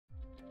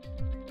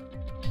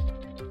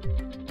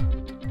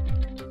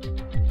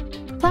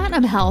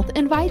Platinum Health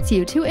invites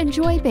you to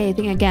enjoy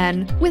bathing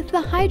again with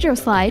the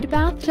HydroSlide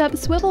Bathtub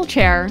Swivel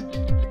Chair.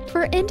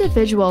 For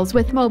individuals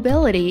with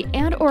mobility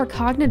and/or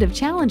cognitive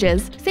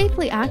challenges,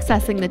 safely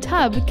accessing the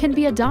tub can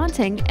be a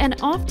daunting and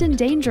often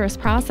dangerous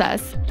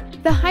process.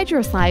 The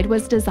HydroSlide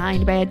was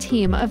designed by a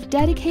team of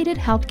dedicated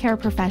healthcare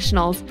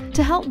professionals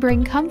to help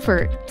bring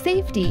comfort,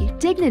 safety,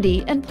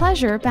 dignity, and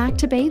pleasure back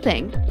to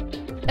bathing.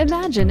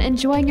 Imagine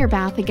enjoying your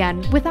bath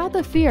again without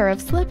the fear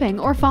of slipping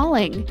or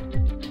falling.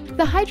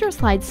 The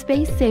HydroSlide's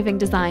space-saving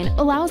design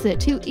allows it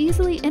to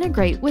easily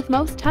integrate with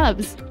most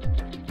tubs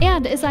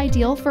and is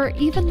ideal for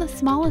even the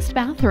smallest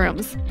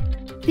bathrooms.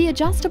 The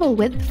adjustable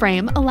width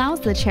frame allows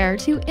the chair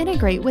to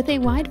integrate with a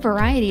wide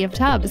variety of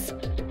tubs.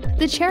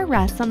 The chair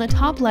rests on the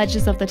top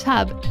ledges of the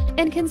tub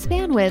and can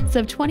span widths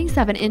of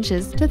 27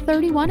 inches to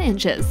 31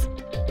 inches.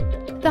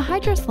 The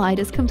HydroSlide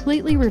is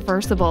completely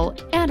reversible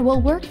and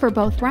will work for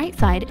both right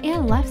side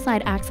and left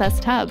side access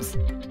tubs.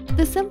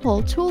 The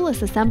simple,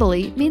 toolless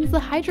assembly means the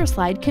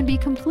HydroSlide can be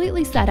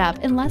completely set up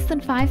in less than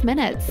 5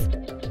 minutes.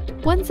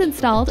 Once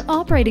installed,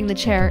 operating the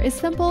chair is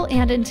simple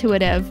and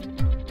intuitive.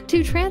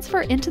 To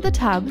transfer into the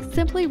tub,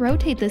 simply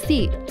rotate the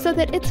seat so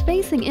that it's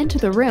facing into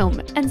the room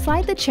and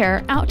slide the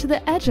chair out to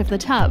the edge of the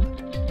tub.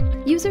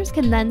 Users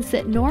can then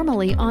sit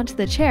normally onto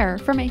the chair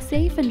from a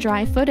safe and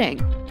dry footing.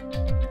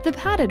 The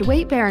padded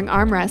weight-bearing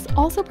armrests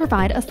also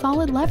provide a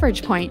solid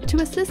leverage point to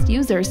assist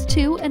users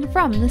to and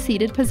from the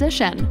seated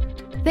position.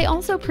 They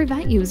also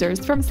prevent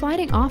users from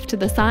sliding off to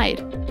the side.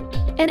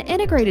 An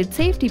integrated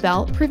safety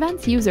belt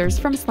prevents users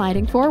from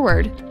sliding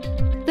forward.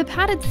 The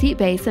padded seat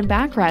base and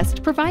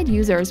backrest provide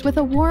users with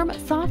a warm,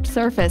 soft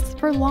surface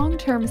for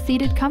long-term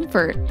seated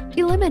comfort,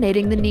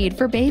 eliminating the need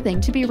for bathing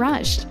to be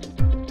rushed.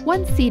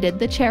 Once seated,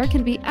 the chair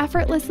can be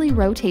effortlessly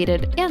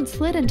rotated and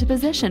slid into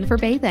position for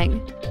bathing.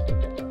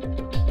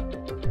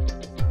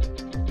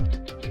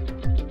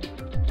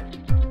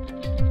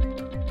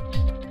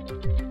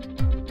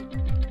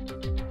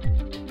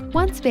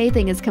 Once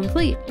bathing is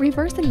complete,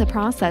 reversing the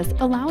process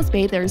allows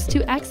bathers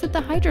to exit the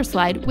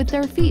HydroSlide with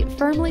their feet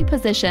firmly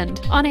positioned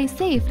on a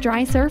safe,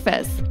 dry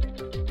surface.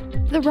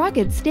 The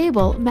rugged,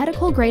 stable,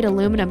 medical-grade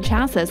aluminum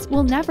chassis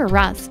will never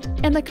rust,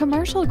 and the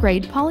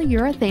commercial-grade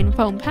polyurethane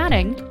foam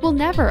padding will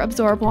never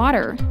absorb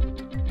water.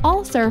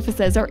 All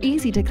surfaces are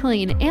easy to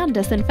clean and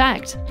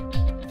disinfect.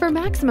 For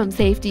maximum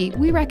safety,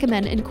 we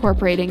recommend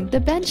incorporating the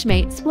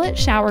Benchmate split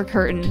shower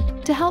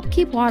curtain to help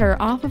keep water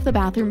off of the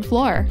bathroom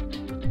floor.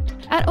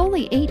 At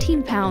only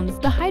 18 pounds,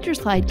 the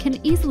HydroSlide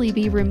can easily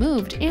be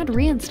removed and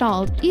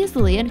reinstalled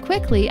easily and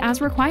quickly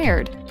as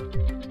required.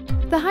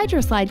 The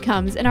HydroSlide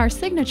comes in our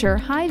signature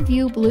High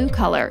View blue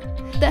color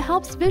that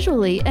helps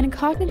visually and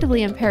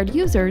cognitively impaired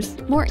users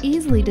more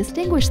easily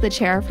distinguish the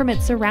chair from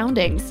its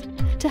surroundings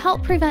to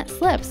help prevent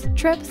slips,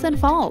 trips, and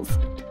falls.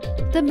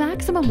 The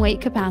maximum weight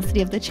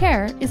capacity of the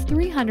chair is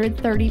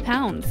 330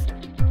 pounds.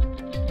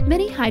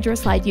 Many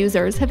HydroSlide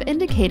users have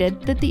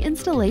indicated that the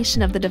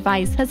installation of the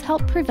device has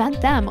helped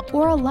prevent them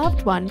or a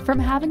loved one from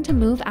having to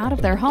move out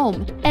of their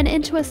home and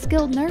into a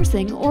skilled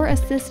nursing or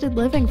assisted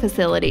living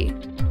facility.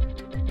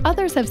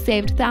 Others have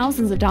saved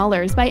thousands of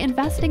dollars by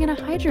investing in a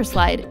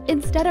HydroSlide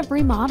instead of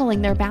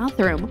remodeling their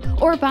bathroom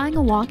or buying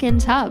a walk-in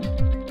tub.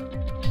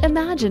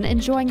 Imagine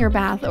enjoying your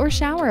bath or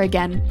shower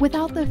again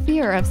without the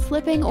fear of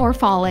slipping or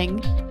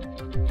falling.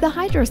 The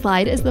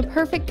HydroSlide is the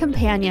perfect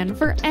companion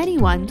for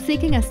anyone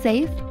seeking a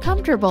safe,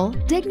 comfortable,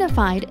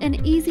 dignified,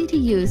 and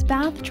easy-to-use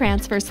bath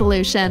transfer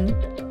solution.